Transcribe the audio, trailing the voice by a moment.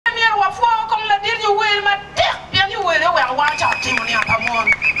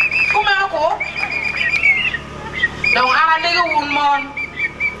mon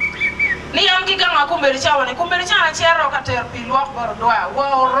ni am ki ganga kumberi chawa ni kumberi chawa chero kater pilwak bordwa wo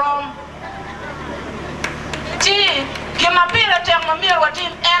rom ti kima pira tem mamir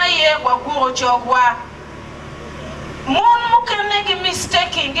watin ena ye gwa guro chogwa mon mukene gi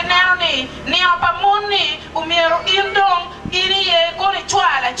mistaking ginero ni apa moni umiro indong ini ye koni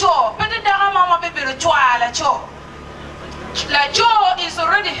chwala cho pete daga mama bibiro chwala cho la cho is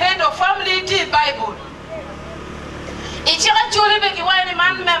already head of family the Bible ichira chole be ki wani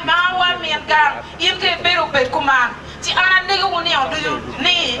man me ma wa mien gang yin ke bero be kuman ti ana ndege woni on do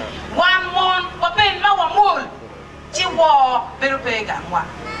ni one mon wa ben ma wa mol ti wo bero be gang wa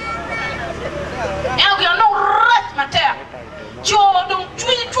el yo no rat mater cho dum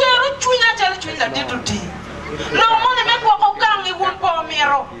chui na jale chui la diduti lo mon me ko gang i won po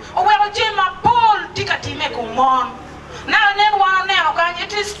mero o we je ma pol tikati me ko mon na nen wa ne o kan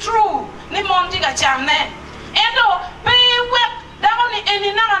it is true ni mon diga chamne endo be wet down in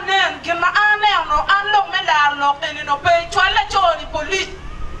na nen ke ma ane no anlo me la lo eni no pe chwala choni police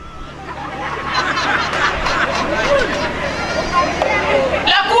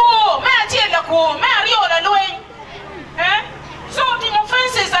la cour me tie la cour me rio la loin so ti mo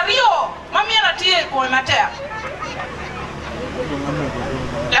fences a rio ma mi na tie ko na terre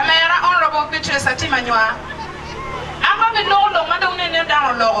la mera honorable Beatrice Atimanywa aba be lo ma do ne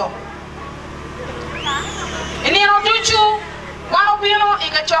down lo ini no duchu wa obino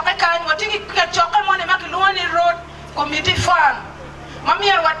iga choke kan watiki ka choke mo ne makilwani road committee fund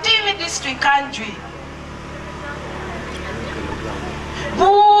mamia watimi district country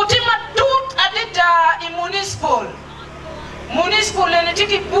buti matut adita i municipal ne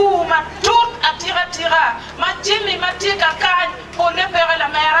tiki bu matut atira majimi matika kan pour le père la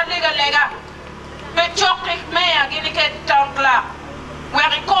mère lega be choke me agini ke tankla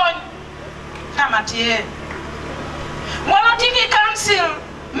weri kon kamatie Wala tiki council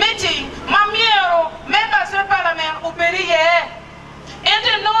meeting, mamiero, members of parliament, uperiye.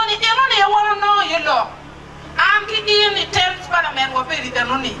 Ente noni, enoni ya wana no yelo. Amki in the 10th parliament waperi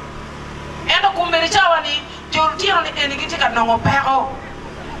danoni. Endo kumberi chawani, jorutino ni enigitika nongo pero.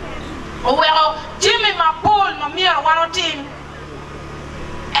 Owero, Jimmy Mapol, mamiero wano team.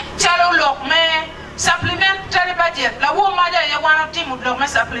 Chalo lok me supplementary budget. La wo maja ya wano team lok me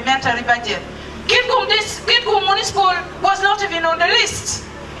supplementary budget. Kitgum Municipal was not even on the list.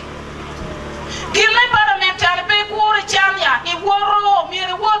 Gilme parliamentary be kuore chanya I woro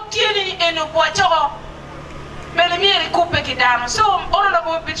mire wo tieni eno kwacho. Mele mire kupe kidano. So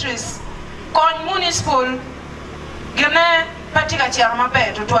honorable Beatrice kon municipal gene patika chama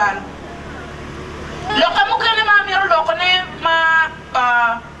be to twal. Loka mukene ma miro lokone ma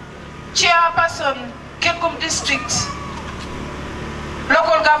chairperson Kitgum district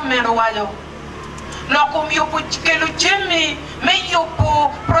local government wajo. Lokum yopu kelu jemi me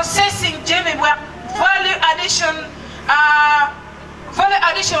yopu processing jemi value addition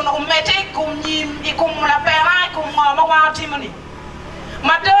umete kumnyim ikum la pera ikum ma timoni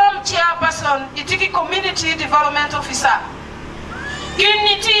madam chairperson itiki community development officer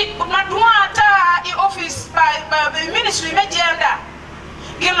kiniti madwa ata I office by ministry me gender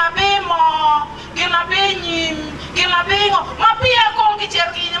gina be mo gina be nyim gina be ngo mapia kongi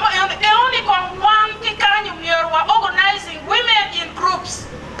cherki nyama only kon one kikanyu mierwa organizing women in groups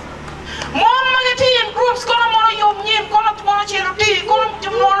mon magati in groups kono mono yom nyim kono mono cheruti kono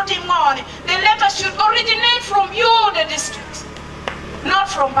mono team ngoni the letter should originate from you the district not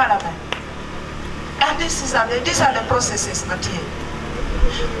from parliament and these are the processes Mathieu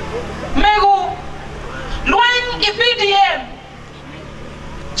mego loin IPDM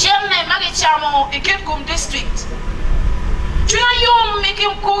Chenne magi chamo I Kitgum district. Tuya yom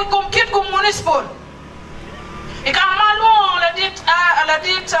ikim kum Kitgum municipal. Ikamalu la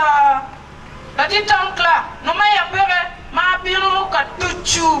dit tankla. No maya pere ma bino ka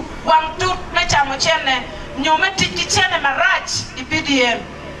tuchu wang tut me chamo chenne. Nyome tiki chenne marach IPDM.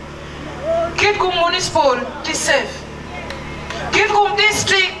 Kitgum municipal ti safe. Kitgum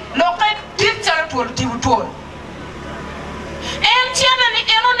district lokai dit territory tibutuol. Tiene ni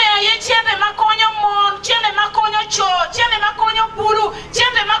enone ye tiene makonyo mon tiene makonyo cho tiene makonyo bulu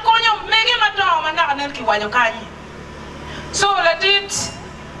tiene makonyo mege madon manaka nen ki wanyo kanyi so la dit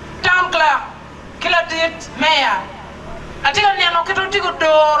town clerk kila dit mayor atika ni anoketo tigo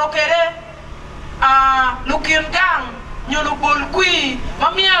doro kere lukin gang nyolo bol kui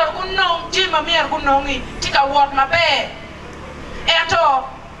mamier kunong ji mamier kunongi tika wot mabe eto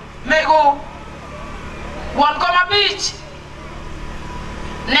mego won koma beach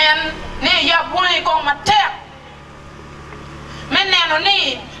nen ne ya boy ko matek men neno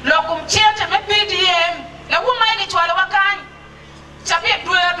ni lokum chete me PDM la wuma ni chwala wakan chapi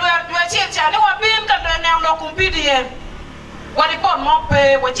dua chia ne wa bin kan ne no kumpidi ye wa di pon mo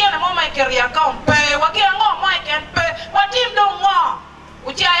pe wa chia ne mo mai keria ka pe wa ki ngo mo ken pe wa tim do ngo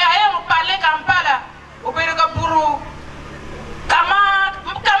u chia ya mo pale Kampala u pe ka buru kama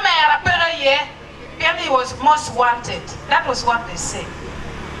camera pere ye and he was most wanted. That was what they say.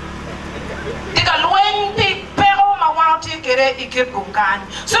 Tika luen pi pero ma wanti kere Kitgum kan.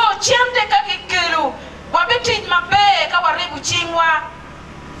 So chiende ka kikelu wabeti mabe ka waribu chingwa.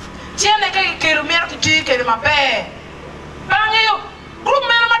 Chiende ka kikelu mer kuti kere mabe. Bangiyo group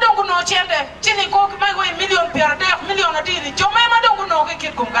mena madongo no chiende. Chini ko mai go million per day million adini. Chome madongo no ke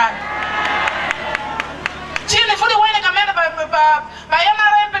Kitgum kan. Chini fuli wene kamera ba yana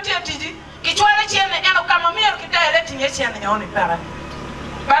repeti atiji. Kichwale chiene eno kama miyo ki directing ye chiene yoni para.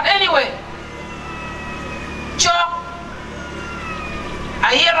 But anyway, cho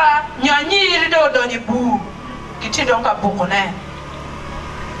ayera nyanyiri do ni bu kiti donka bukone.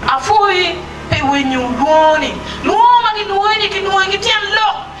 Afui pe wenyu luoni. Luoma ki luoni ki luoni ki tien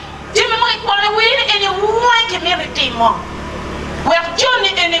lo. Jimi mo ikwane wini eni uwan ki miriti mo. Wek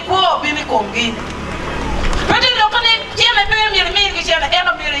joni eni kuo bini kongi. Peti lokane jeme pe miri ki chiene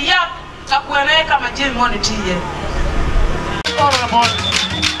eno miri ya. Kakuene kama jimi moni tiye. Honorable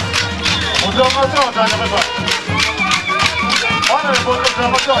Odwar,